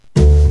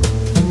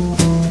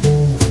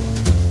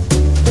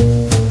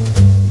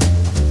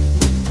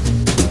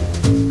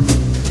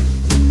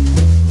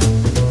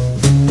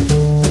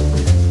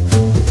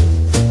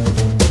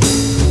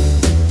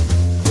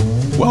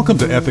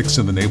Ethics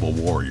in the Naval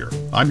Warrior.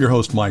 I'm your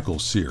host, Michael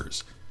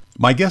Sears.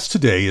 My guest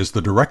today is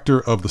the director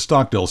of the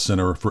Stockdale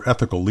Center for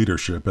Ethical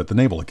Leadership at the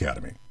Naval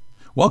Academy.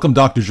 Welcome,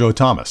 Dr. Joe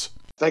Thomas.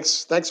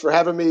 Thanks for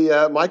having me,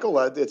 Michael.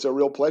 It's a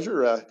real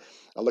pleasure. I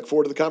look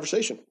forward to the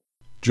conversation.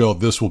 Joe,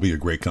 this will be a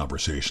great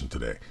conversation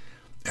today.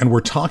 And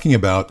we're talking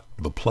about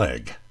the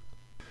plague.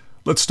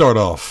 Let's start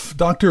off.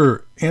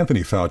 Dr.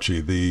 Anthony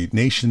Fauci, the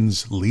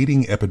nation's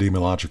leading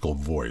epidemiological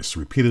voice,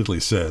 repeatedly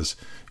says,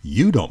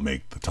 "You don't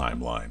make the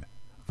timeline.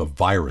 The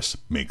virus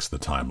makes the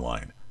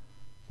timeline."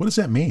 What does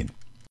that mean?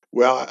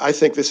 Well, I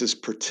think this is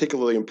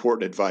particularly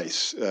important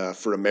advice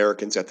for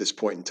Americans at this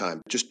point in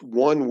time. Just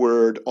one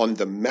word on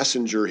the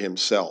messenger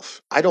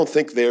himself. I don't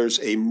think there's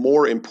a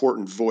more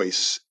important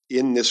voice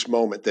in this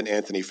moment than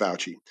Anthony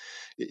Fauci.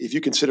 If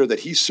you consider that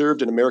he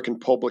served in American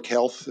public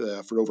health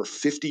for over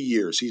 50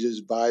 years, he's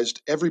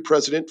advised every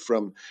president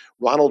from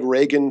Ronald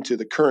Reagan to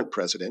the current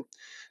president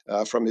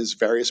from his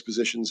various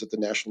positions at the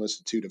National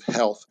Institute of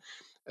Health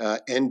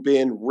and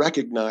been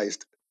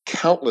recognized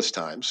countless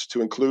times,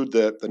 to include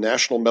the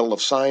National Medal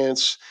of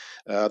Science,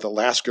 the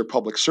Lasker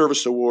Public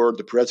Service Award,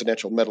 the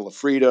Presidential Medal of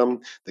Freedom,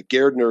 the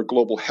Gairdner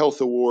Global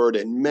Health Award,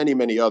 and many,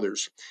 many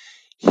others.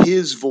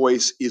 His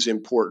voice is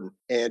important.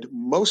 And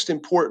most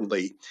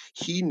importantly,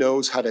 he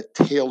knows how to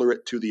tailor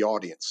it to the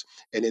audience.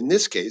 And in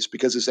this case,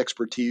 because his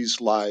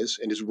expertise lies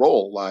and his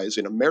role lies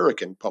in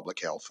American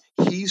public health,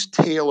 he's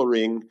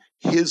tailoring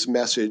his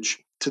message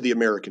to the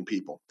American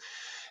people.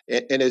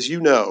 And as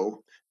you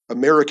know,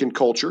 American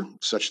culture,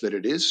 such that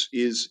it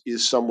is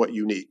somewhat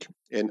unique.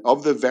 And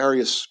of the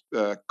various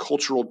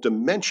cultural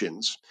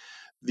dimensions,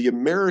 the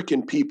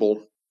American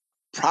people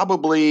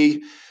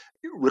probably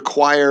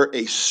require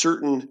a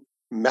certain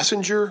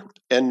messenger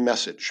and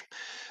message.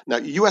 Now,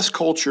 U.S.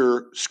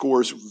 culture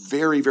scores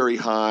very, very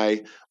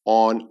high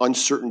on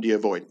uncertainty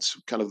avoidance,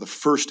 kind of the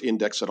first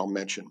index that I'll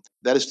mention.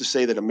 That is to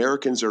say that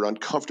Americans are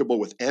uncomfortable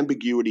with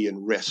ambiguity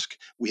and risk.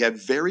 We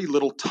have very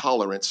little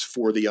tolerance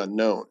for the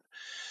unknown.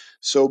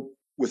 So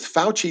with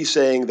Fauci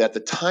saying that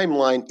the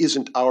timeline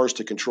isn't ours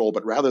to control,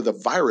 but rather the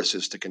virus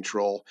is to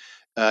control,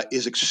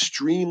 is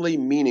extremely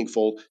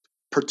meaningful,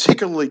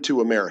 particularly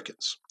to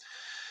Americans.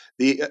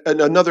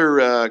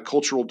 Another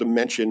cultural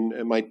dimension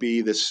might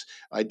be this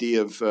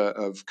idea of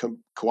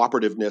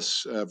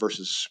cooperativeness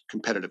versus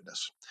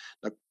competitiveness.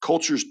 Now,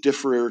 cultures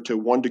differ to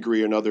one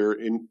degree or another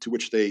to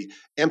which they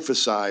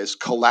emphasize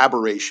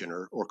collaboration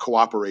or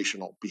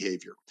cooperational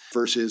behavior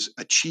versus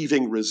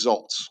achieving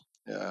results.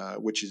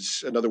 Which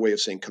is another way of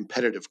saying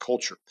competitive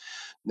culture.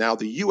 Now,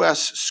 the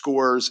U.S.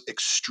 scores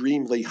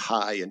extremely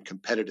high in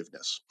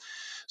competitiveness.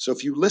 So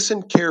if you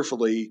listen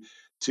carefully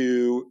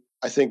to,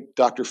 I think,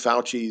 Dr.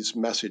 Fauci's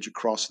message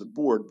across the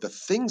board, the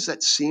things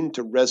that seem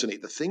to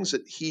resonate, the things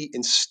that he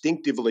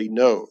instinctively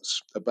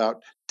knows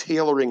about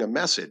tailoring a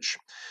message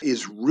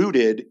is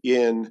rooted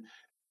in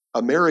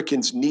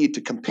Americans' need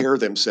to compare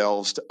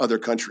themselves to other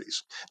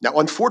countries. Now,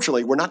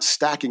 unfortunately, we're not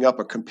stacking up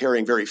or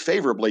comparing very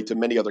favorably to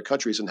many other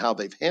countries and how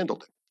they've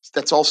handled it.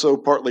 That's also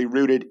partly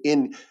rooted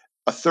in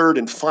a third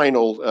and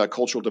final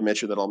cultural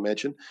dimension that I'll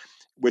mention,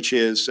 which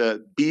is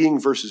being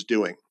versus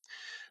doing.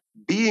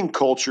 Being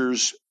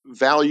cultures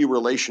value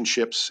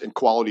relationships and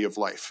quality of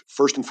life,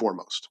 first and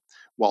foremost,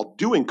 while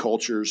doing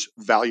cultures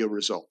value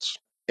results.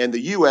 And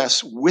the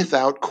US,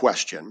 without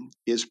question,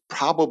 is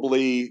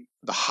probably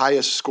the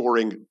highest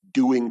scoring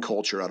doing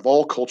culture out of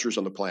all cultures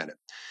on the planet.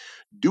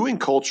 Doing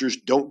cultures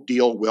don't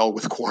deal well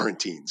with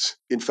quarantines.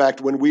 In fact,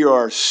 when we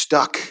are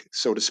stuck,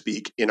 so to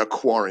speak, in a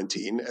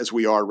quarantine, as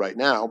we are right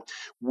now,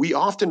 we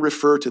often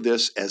refer to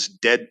this as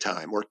dead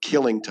time or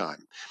killing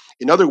time.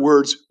 In other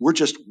words, we're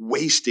just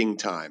wasting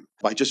time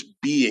by just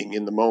being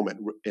in the moment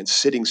and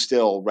sitting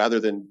still rather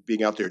than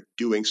being out there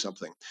doing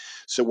something.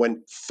 So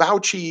when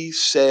Fauci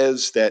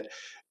says that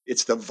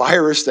it's the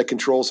virus that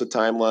controls the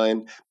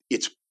timeline,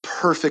 it's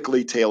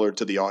perfectly tailored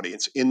to the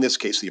audience, in this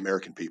case, the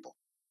American people.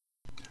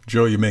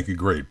 Joe, you make a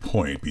great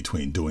point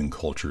between doing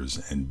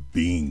cultures and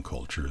being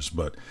cultures.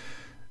 But,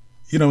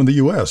 in the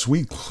U.S.,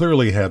 we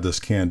clearly have this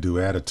can-do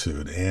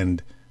attitude,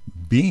 and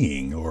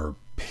being or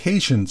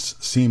patience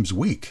seems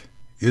weak.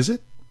 Is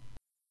it?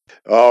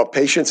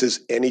 Patience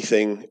is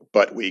anything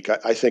but weak.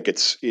 I think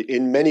it's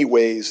in many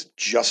ways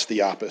just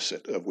the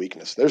opposite of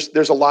weakness.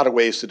 There's a lot of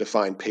ways to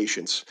define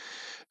patience.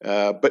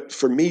 But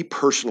for me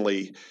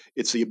personally,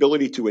 it's the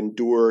ability to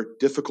endure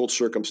difficult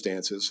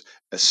circumstances,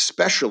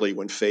 especially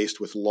when faced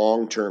with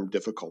long-term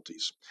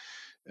difficulties.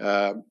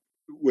 Uh,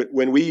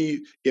 when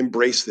we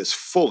embrace this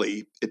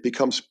fully, it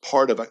becomes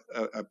part of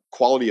a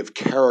quality of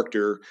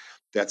character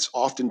that's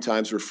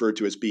oftentimes referred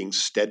to as being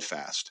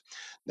steadfast.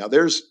 Now,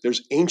 there's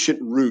ancient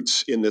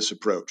roots in this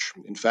approach.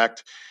 In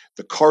fact,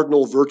 the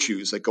cardinal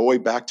virtues that go way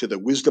back to the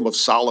Wisdom of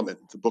Solomon,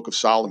 the Book of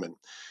Solomon,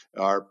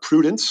 are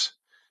prudence,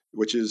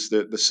 which is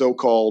the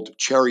so-called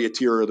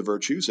charioteer of the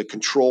virtues that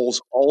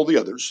controls all the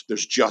others.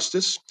 There's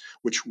justice,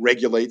 which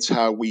regulates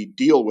how we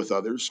deal with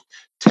others.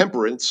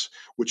 Temperance,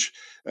 which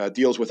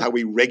deals with how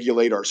we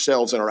regulate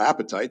ourselves and our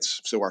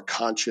appetites, so our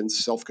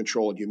conscience,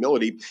 self-control, and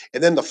humility.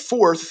 And then the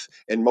fourth,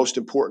 and most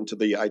important to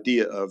the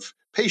idea of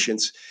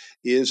patience,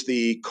 is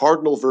the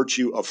cardinal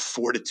virtue of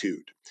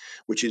fortitude,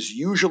 which is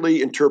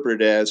usually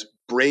interpreted as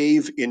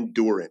brave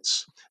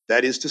endurance.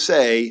 That is to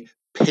say,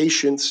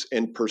 patience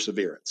and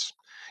perseverance.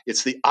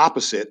 It's the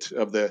opposite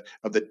of the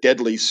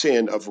deadly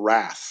sin of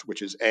wrath,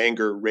 which is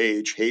anger,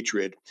 rage,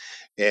 hatred,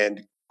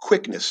 and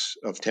quickness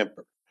of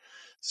temper.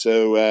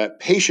 So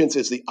patience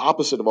is the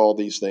opposite of all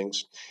these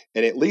things,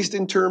 and at least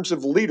in terms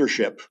of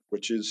leadership,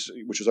 which is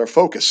our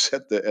focus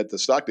at the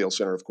Stockdale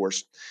Center, of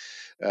course,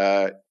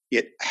 uh,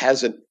 it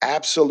has an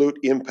absolute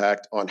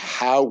impact on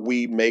how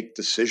we make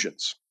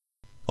decisions.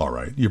 All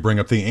right, you bring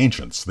up the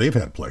ancients. They've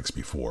had plagues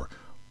before.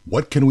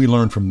 What can we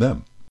learn from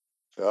them?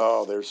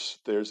 Oh,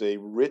 there's a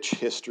rich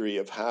history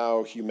of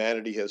how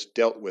humanity has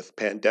dealt with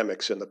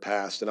pandemics in the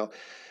past, and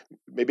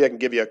maybe I can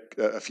give you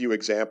a few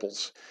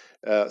examples.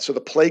 So, the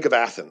plague of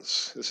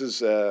Athens. This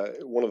is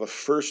one of the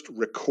first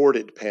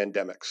recorded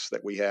pandemics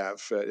that we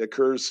have. It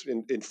occurs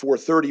in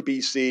 430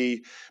 BC,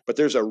 but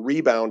there's a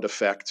rebound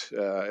effect,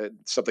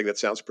 something that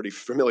sounds pretty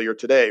familiar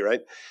today,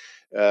 right?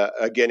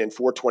 Again in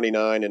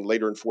 429 and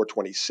later in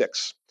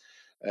 426.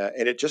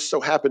 And it just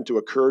so happened to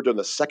occur during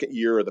the second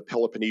year of the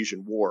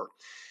Peloponnesian War.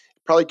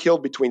 Probably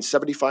killed between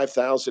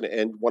 75,000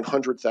 and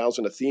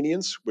 100,000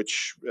 Athenians,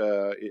 which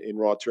in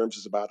raw terms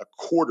is about a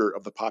quarter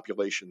of the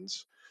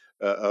populations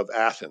of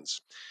Athens.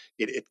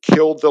 It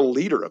killed the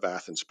leader of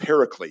Athens,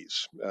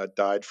 Pericles,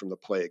 died from the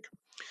plague.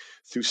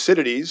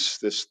 Thucydides,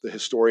 the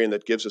historian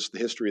that gives us the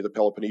history of the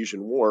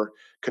Peloponnesian War,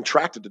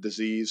 contracted the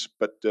disease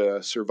but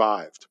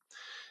survived.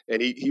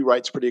 And he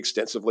writes pretty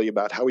extensively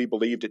about how he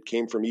believed it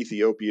came from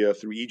Ethiopia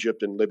through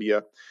Egypt and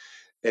Libya,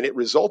 and it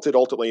resulted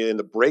ultimately in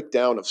the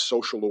breakdown of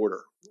social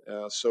order.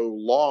 So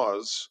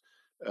laws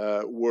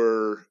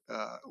were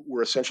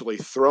essentially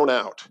thrown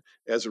out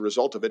as a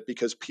result of it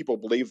because people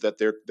believed that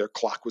their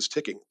clock was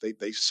ticking.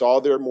 They saw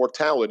their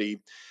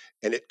mortality,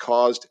 and it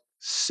caused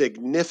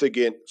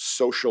significant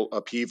social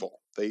upheaval.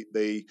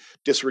 They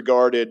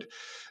disregarded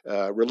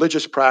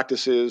religious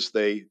practices.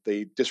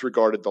 They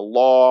disregarded the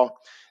law.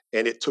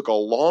 And it took a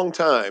long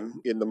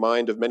time in the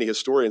mind of many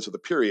historians of the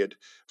period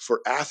for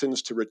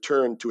Athens to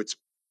return to its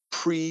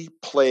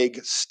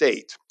pre-plague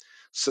state,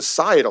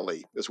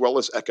 societally as well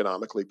as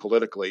economically,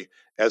 politically,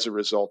 as a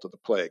result of the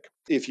plague.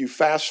 If you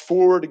fast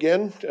forward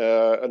again,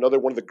 another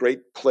one of the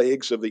great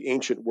plagues of the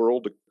ancient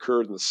world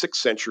occurred in the 6th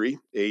century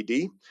AD.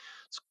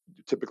 It's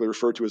typically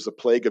referred to as the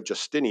plague of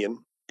Justinian,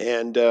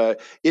 and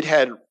it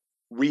had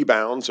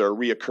rebounds or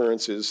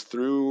reoccurrences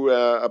through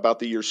about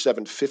the year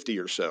 750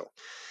 or so.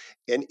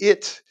 And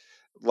it,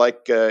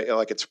 like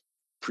its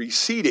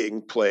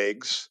preceding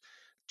plagues,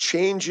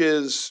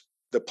 changes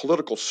the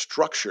political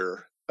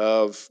structure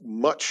of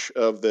much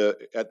of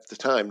at the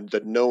time, the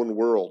known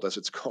world, as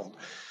it's called.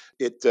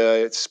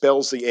 It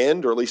spells the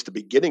end, or at least the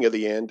beginning of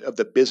the end, of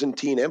the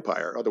Byzantine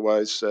Empire,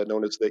 otherwise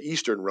known as the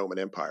Eastern Roman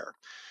Empire.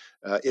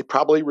 It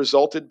probably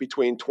resulted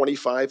between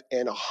 25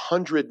 and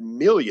 100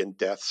 million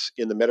deaths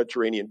in the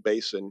Mediterranean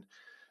basin,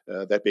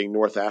 that being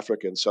North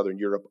Africa and Southern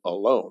Europe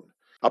alone.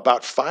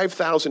 About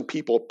 5,000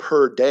 people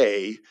per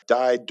day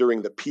died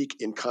during the peak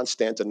in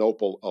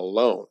Constantinople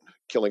alone,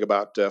 killing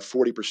about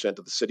 40%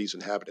 of the city's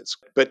inhabitants.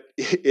 But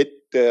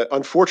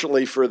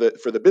unfortunately for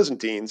the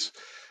Byzantines,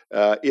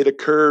 it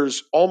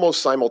occurs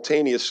almost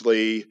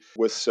simultaneously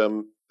with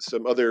some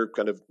other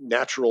kind of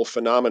natural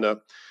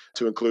phenomena,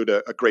 to include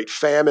a great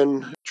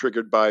famine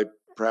triggered by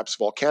perhaps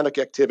volcanic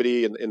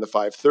activity in the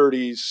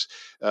 530s,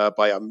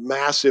 by a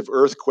massive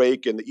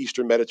earthquake in the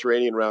Eastern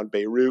Mediterranean around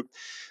Beirut.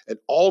 And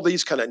all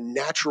these kind of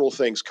natural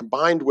things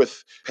combined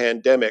with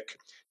pandemic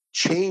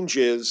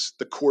changes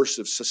the course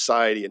of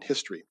society and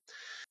history,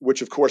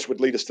 which of course would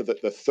lead us to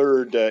the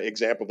third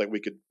example that we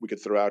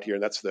could throw out here,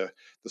 and that's the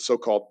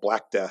so-called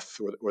Black Death,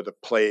 or the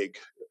plague,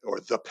 or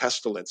the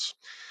pestilence.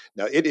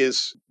 Now, it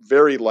is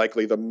very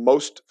likely the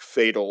most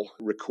fatal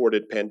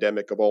recorded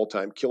pandemic of all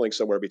time, killing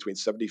somewhere between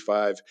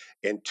 75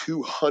 and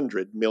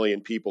 200 million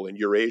people in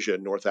Eurasia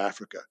and North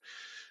Africa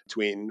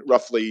between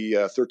roughly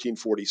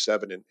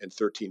 1347 and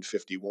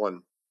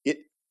 1351.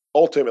 It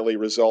ultimately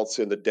results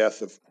in the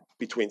death of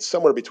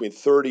somewhere between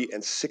 30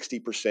 and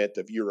 60%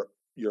 of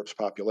Europe's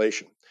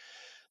population.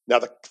 Now,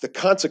 the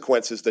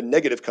consequences, the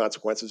negative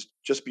consequences,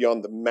 just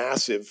beyond the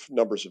massive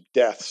numbers of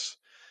deaths,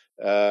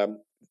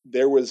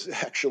 there was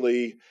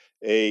actually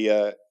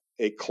a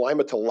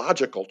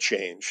climatological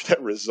change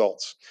that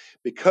results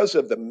because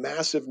of the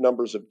massive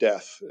numbers of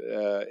death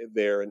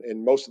there,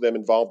 and most of them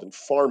involved in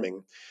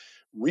farming.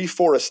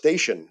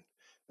 Reforestation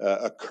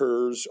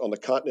occurs on the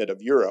continent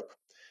of Europe,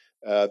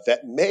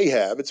 that may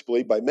have, it's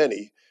believed by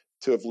many,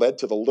 to have led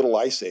to the Little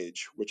Ice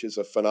Age, which is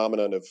a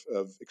phenomenon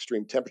of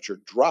extreme temperature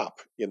drop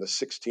in the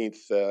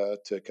 16th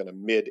to kind of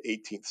mid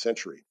 18th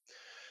century.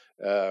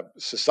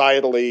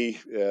 Societally,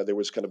 there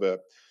was kind of a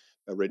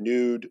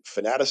renewed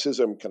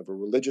fanaticism, kind of a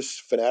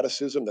religious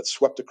fanaticism that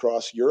swept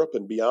across Europe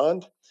and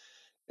beyond.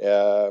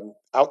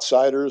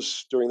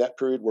 Outsiders during that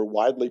period were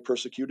widely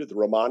persecuted. The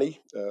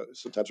Romani,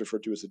 sometimes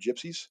referred to as the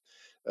Gypsies,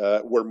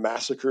 were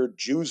massacred.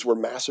 Jews were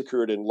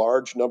massacred in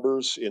large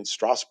numbers in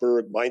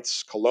Strasbourg,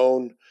 Mainz,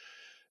 Cologne.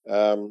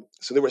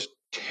 So there was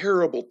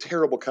terrible,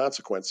 terrible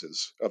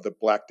consequences of the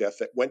Black Death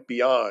that went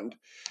beyond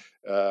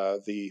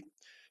the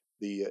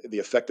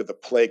effect of the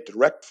plague,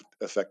 direct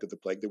effect of the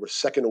plague. There were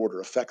second order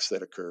effects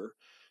that occur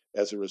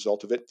as a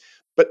result of it.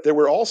 But there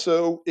were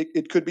also,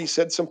 it could be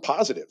said, some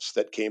positives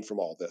that came from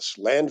all this.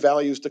 Land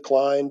values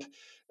declined,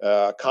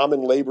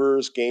 common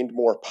laborers gained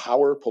more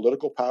power,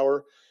 political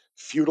power.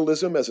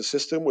 Feudalism as a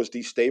system was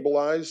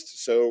destabilized.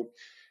 So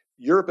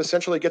Europe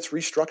essentially gets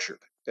restructured.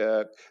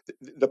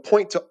 The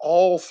point to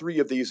all three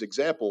of these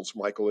examples,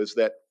 Michael, is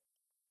that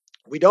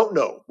we don't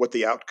know what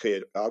the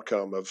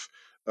outcome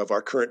of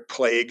our current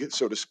plague,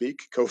 so to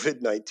speak,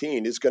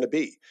 COVID-19, is going to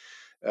be.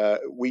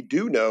 We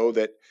do know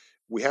that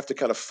we have to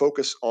kind of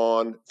focus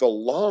on the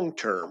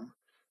long-term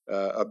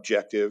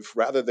objective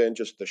rather than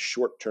just the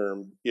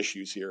short-term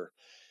issues here.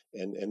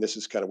 And this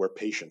is kind of where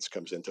patience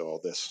comes into all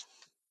this.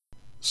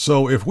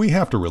 So if we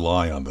have to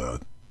rely on the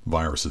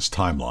virus's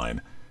timeline,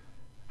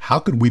 how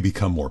can we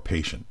become more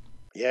patient?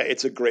 Yeah,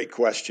 it's a great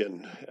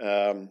question.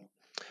 And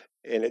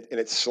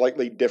it's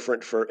slightly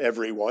different for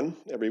everyone.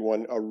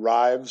 Everyone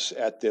arrives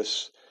at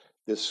this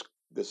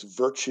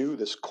virtue,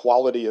 this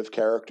quality of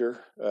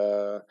character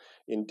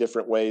in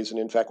different ways. And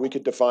in fact, we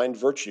could define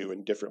virtue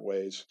in different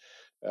ways.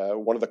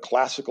 One of the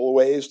classical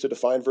ways to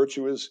define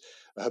virtue is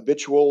a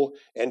habitual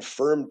and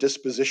firm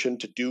disposition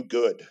to do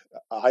good.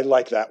 I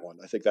like that one.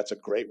 I think that's a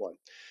great one.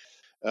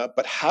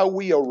 But how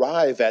we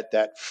arrive at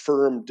that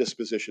firm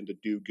disposition to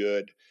do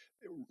good,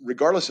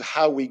 regardless of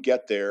how we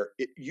get there,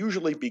 it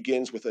usually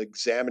begins with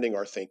examining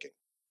our thinking.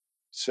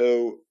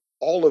 So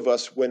all of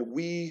us, when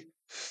we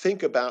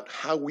think about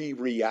how we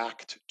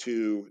react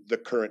to the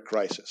current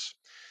crisis,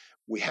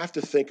 we have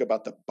to think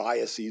about the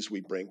biases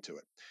we bring to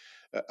it.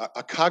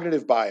 A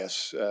cognitive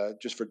bias,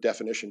 just for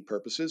definition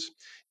purposes,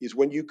 is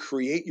when you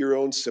create your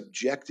own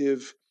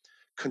subjective,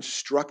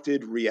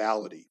 constructed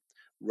reality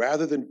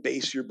rather than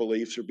base your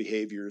beliefs or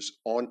behaviors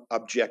on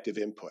objective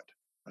input,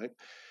 right?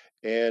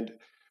 And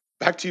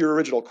back to your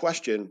original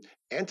question,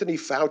 Anthony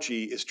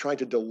Fauci is trying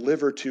to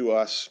deliver to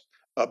us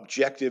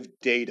objective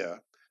data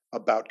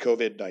about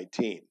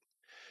COVID-19.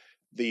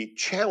 The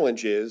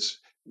challenge is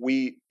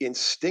we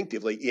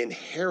instinctively,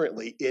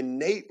 inherently,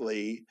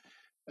 innately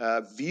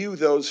view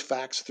those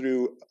facts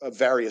through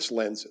various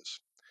lenses.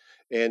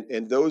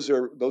 And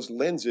those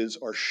lenses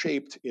are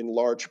shaped in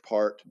large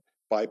part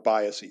by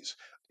biases.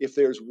 If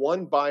there's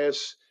one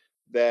bias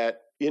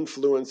that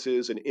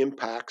influences and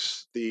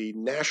impacts the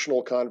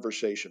national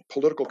conversation,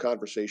 political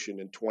conversation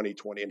in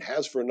 2020, and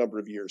has for a number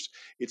of years,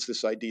 it's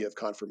this idea of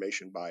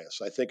confirmation bias.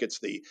 I think it's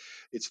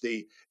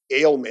the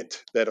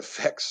ailment that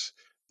affects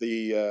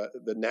the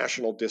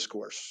national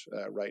discourse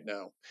right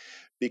now,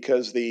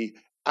 because the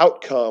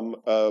outcome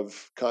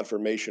of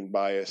confirmation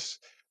bias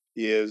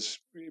is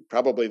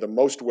probably the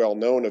most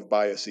well-known of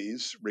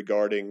biases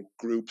regarding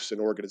groups and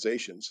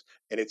organizations,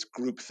 and it's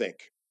groupthink.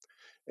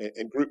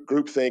 And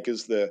groupthink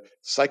is the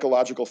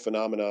psychological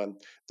phenomenon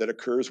that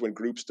occurs when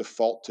groups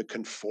default to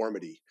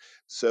conformity.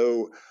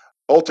 So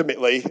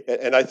ultimately,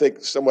 and I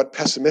think somewhat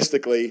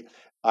pessimistically,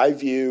 I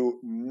view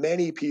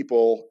many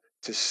people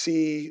to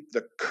see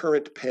the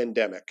current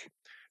pandemic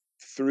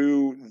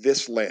through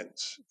this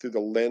lens, through the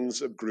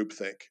lens of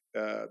groupthink.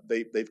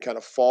 They've kind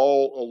of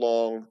fall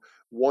along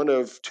one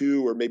of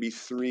two or maybe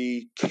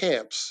three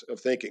camps of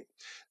thinking,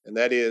 and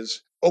that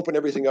is open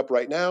everything up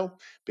right now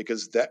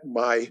because that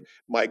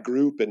my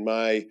group and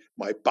my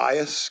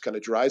bias kind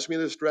of drives me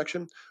in this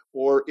direction,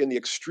 or in the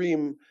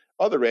extreme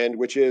other end,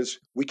 which is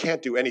we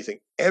can't do anything.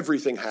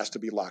 Everything has to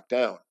be locked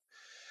down.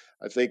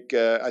 I think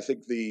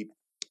the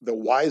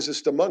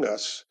wisest among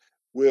us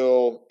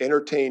will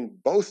entertain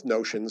both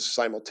notions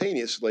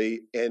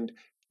simultaneously and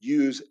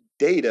use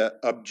data,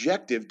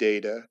 objective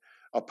data,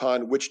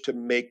 upon which to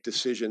make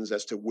decisions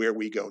as to where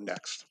we go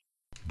next.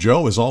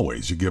 Joe, as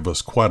always, you give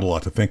us quite a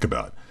lot to think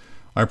about.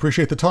 I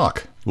appreciate the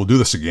talk. We'll do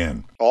this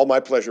again. All my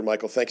pleasure,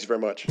 Michael. Thanks very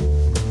much.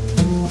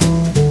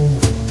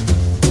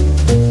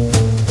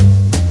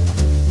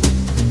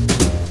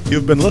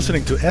 You've been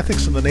listening to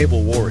Ethics in the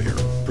Naval Warrior,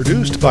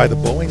 produced by the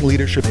Boeing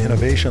Leadership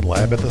Innovation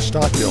Lab at the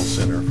Stockdale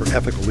Center for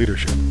Ethical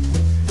Leadership.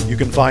 You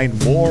can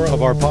find more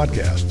of our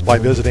podcasts by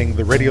visiting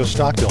the Radio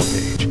Stockdale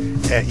page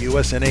at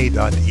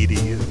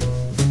usna.edu.